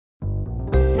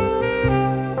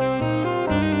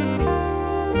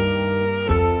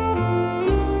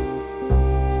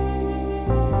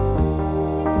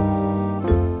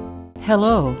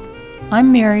Hello,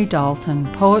 I'm Mary Dalton,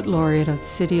 Poet Laureate of the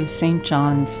City of St.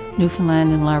 John's,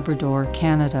 Newfoundland and Labrador,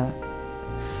 Canada.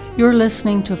 You're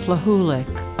listening to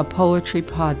Flahulik, a poetry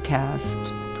podcast,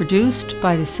 produced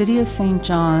by the City of St.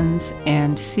 John's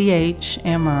and CHMR-FM.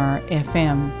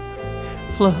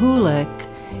 Flahulik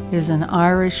is an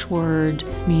Irish word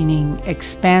meaning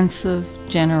expansive,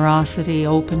 generosity,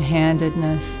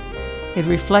 open-handedness. It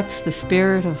reflects the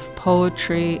spirit of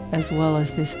poetry as well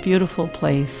as this beautiful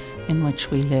place in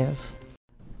which we live.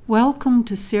 Welcome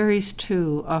to Series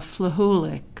 2 of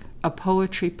Flahulik, a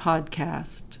poetry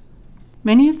podcast.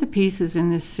 Many of the pieces in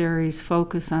this series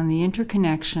focus on the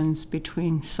interconnections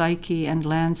between psyche and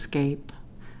landscape,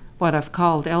 what I've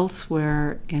called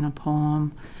elsewhere in a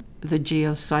poem, the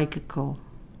geopsychical.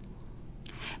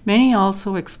 Many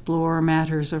also explore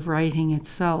matters of writing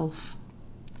itself.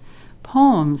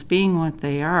 Poems, being what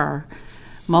they are,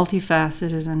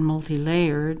 multifaceted and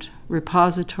multi-layered,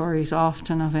 repositories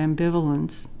often of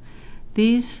ambivalence,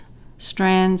 these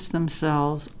strands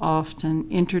themselves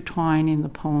often intertwine in the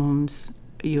poems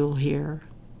you'll hear.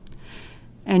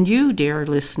 And you, dear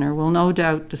listener, will no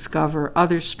doubt discover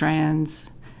other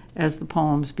strands as the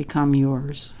poems become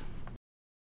yours.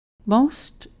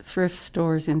 Most thrift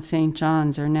stores in St.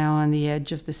 John's are now on the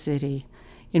edge of the city.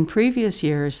 In previous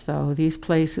years, though, these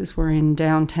places were in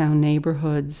downtown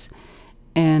neighborhoods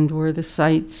and were the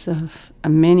sites of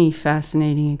many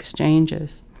fascinating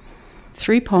exchanges.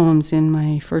 3 poems in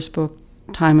my first book,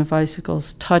 Time of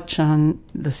Icicles, touch on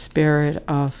the spirit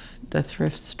of the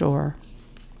thrift store.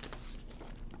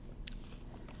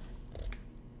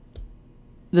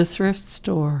 The thrift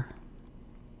store.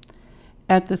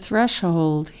 At the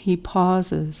threshold, he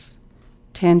pauses,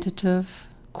 tentative,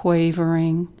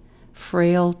 quavering,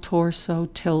 frail torso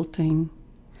tilting,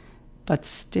 but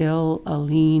still a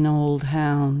lean old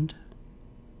hound.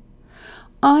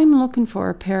 I'm looking for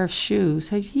a pair of shoes.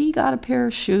 Have ye got a pair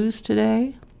of shoes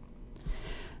today?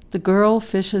 The girl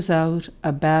fishes out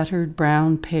a battered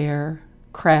brown pair,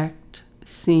 cracked,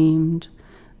 seamed,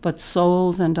 but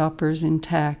soles and uppers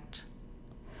intact.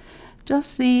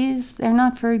 Just these, they're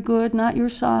not very good, not your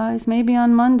size. Maybe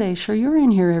on Monday. Sure, you're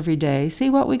in here every day. See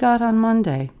what we got on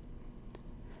Monday.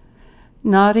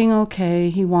 Nodding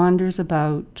okay, he wanders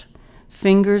about,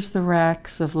 fingers the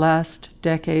racks of last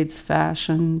decade's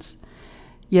fashions,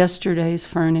 yesterday's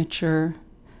furniture,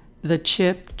 the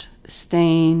chipped,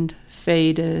 stained,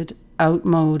 faded,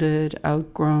 outmoded,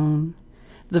 outgrown,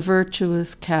 the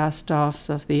virtuous cast-offs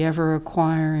of the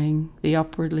ever-acquiring, the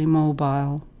upwardly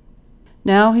mobile.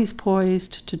 Now he's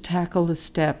poised to tackle the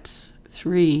steps,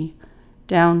 3,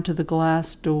 down to the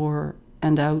glass door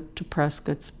and out to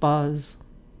Prescott's buzz.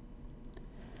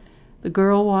 The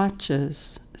girl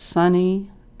watches,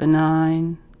 sunny,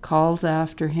 benign, calls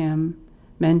after him,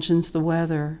 mentions the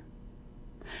weather.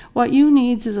 What you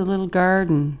needs is a little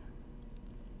garden.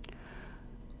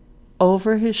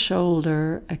 Over his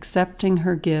shoulder, accepting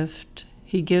her gift,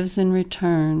 he gives in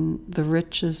return the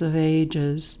riches of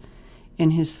ages in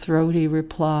his throaty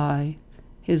reply,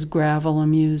 his gravel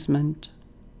amusement.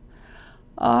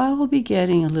 I'll be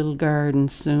getting a little garden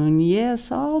soon.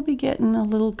 Yes, I'll be getting a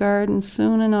little garden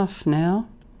soon enough now.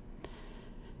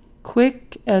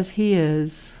 Quick as he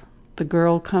is, the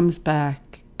girl comes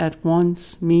back, at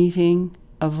once meeting,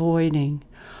 avoiding.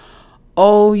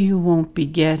 Oh, you won't be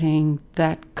getting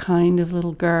that kind of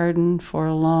little garden for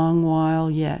a long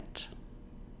while yet.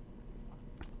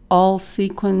 All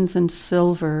sequins and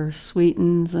silver,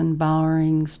 sweetens and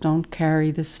bowerings don't carry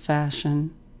this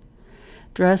fashion.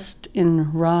 Dressed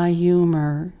in wry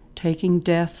humor, taking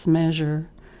death's measure,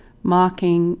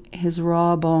 mocking his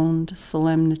raw-boned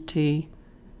solemnity,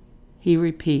 he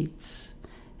repeats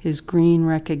his green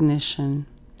recognition.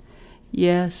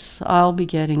 Yes, I'll be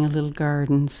getting a little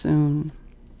garden soon.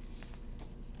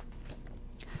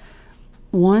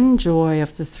 One joy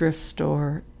of the thrift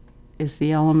store is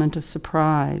the element of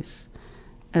surprise.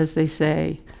 As they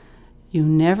say, you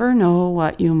never know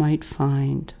what you might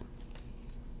find.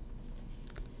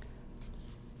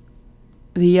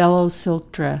 The yellow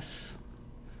silk dress.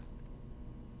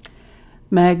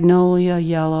 Magnolia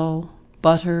yellow,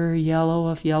 butter yellow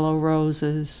of yellow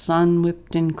roses, sun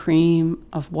whipped in cream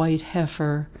of white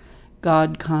heifer,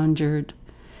 God conjured,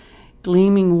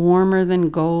 gleaming warmer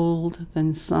than gold,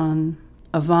 than sun,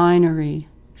 a vinery,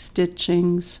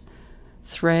 stitchings,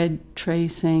 thread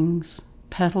tracings,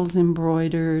 petals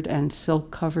embroidered and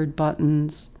silk-covered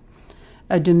buttons,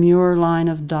 a demure line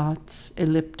of dots,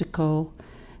 elliptical,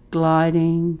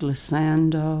 gliding,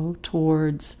 glissando,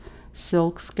 towards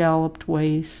silk scalloped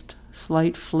waist,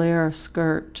 slight flare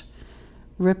skirt,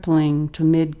 rippling to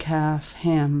mid-calf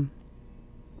hem.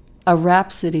 a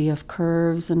rhapsody of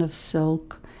curves and of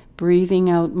silk, breathing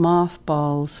out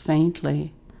mothballs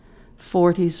faintly,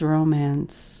 40s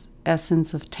romance,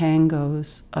 essence of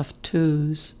tangos, of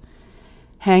twos,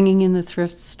 hanging in the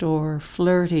thrift store,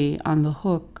 flirty on the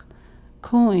hook,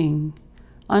 cooing,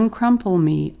 uncrumple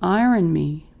me, iron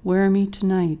me, wear me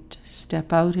tonight,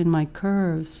 step out in my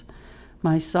curves,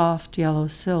 my soft yellow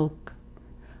silk.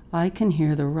 I can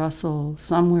hear the rustle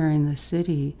somewhere in the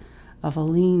city of a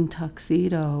lean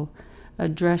tuxedo, a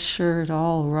dress shirt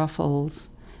all ruffles,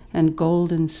 and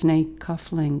golden snake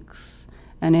cufflinks,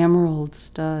 an emerald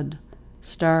stud,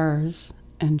 stars,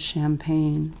 and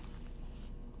champagne.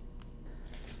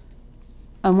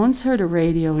 I once heard a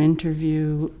radio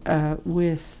interview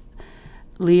with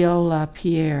Leo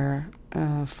Lapierre,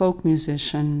 a folk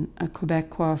musician, a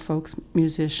Quebecois folk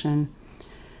musician.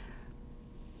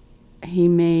 He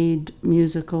made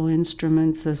musical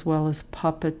instruments as well as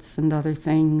puppets and other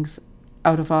things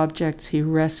out of objects he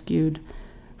rescued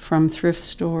from thrift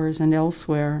stores and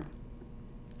elsewhere.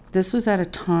 This was at a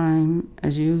time,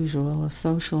 as usual, of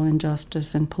social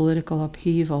injustice and political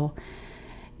upheaval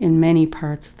in many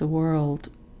parts of the world.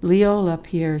 Leo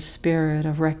Lapierre's spirit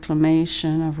of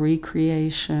reclamation, of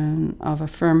recreation, of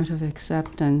affirmative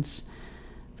acceptance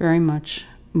very much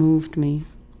moved me.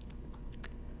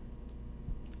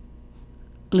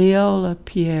 Leo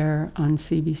Lapierre on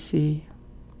CBC.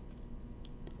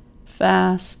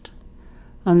 Fast,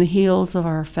 on the heels of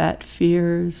our fat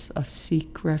fears of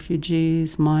Sikh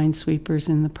refugees, minesweepers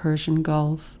in the Persian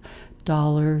Gulf,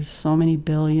 dollars, so many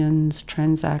billions,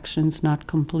 transactions not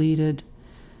completed,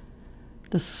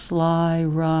 the sly,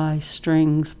 wry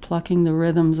strings plucking the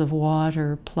rhythms of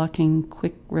water, plucking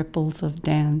quick ripples of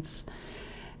dance,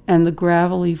 and the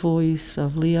gravelly voice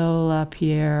of Leo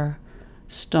Lapierre,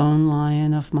 stone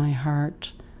lion of my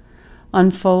heart,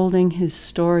 unfolding his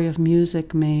story of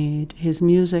his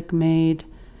music made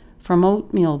from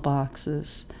oatmeal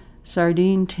boxes,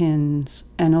 sardine tins,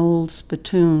 an old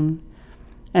spittoon,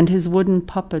 and his wooden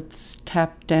puppets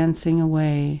tap dancing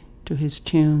away to his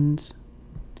tunes.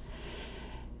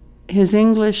 His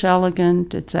English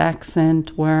elegant, its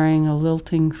accent wearing a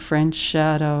lilting French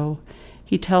shadow,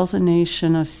 he tells a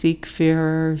nation of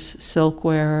Sikh-fearers,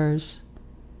 silk-wearers,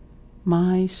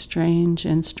 my strange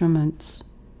instruments,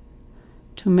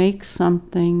 to make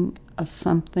something of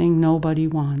something nobody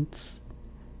wants,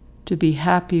 to be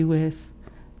happy with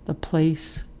the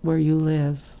place where you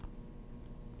live.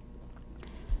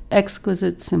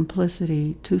 Exquisite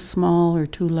simplicity, too small or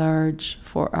too large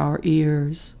for our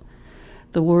ears.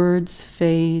 The words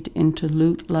fade into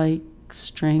lute-like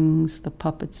strings, the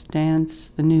puppets dance,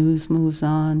 the news moves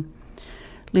on.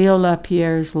 Leo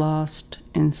Lapierre's lost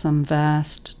in some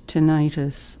vast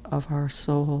tinnitus of our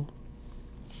soul.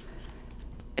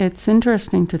 It's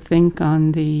interesting to think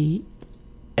on the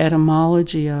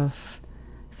etymology of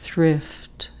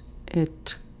thrift.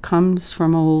 It comes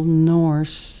from Old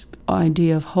Norse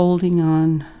idea of holding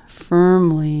on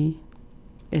firmly.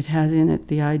 It has in it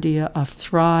the idea of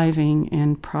thriving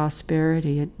and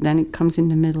prosperity. Then it comes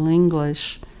into Middle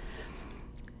English,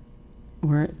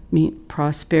 where it means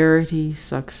prosperity,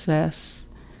 success,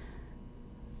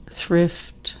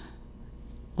 thrift,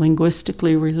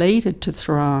 linguistically related to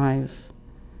thrive.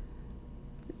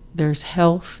 There's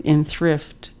health in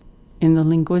thrift in the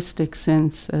linguistic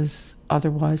sense as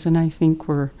otherwise, and I think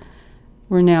we're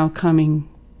now coming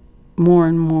more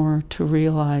and more to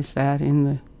realize that in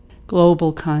the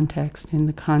global context, in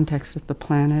the context of the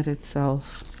planet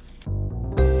itself.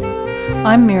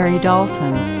 I'm Mary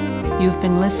Dalton. You've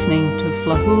been listening to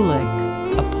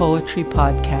Flahulik, a poetry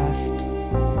podcast.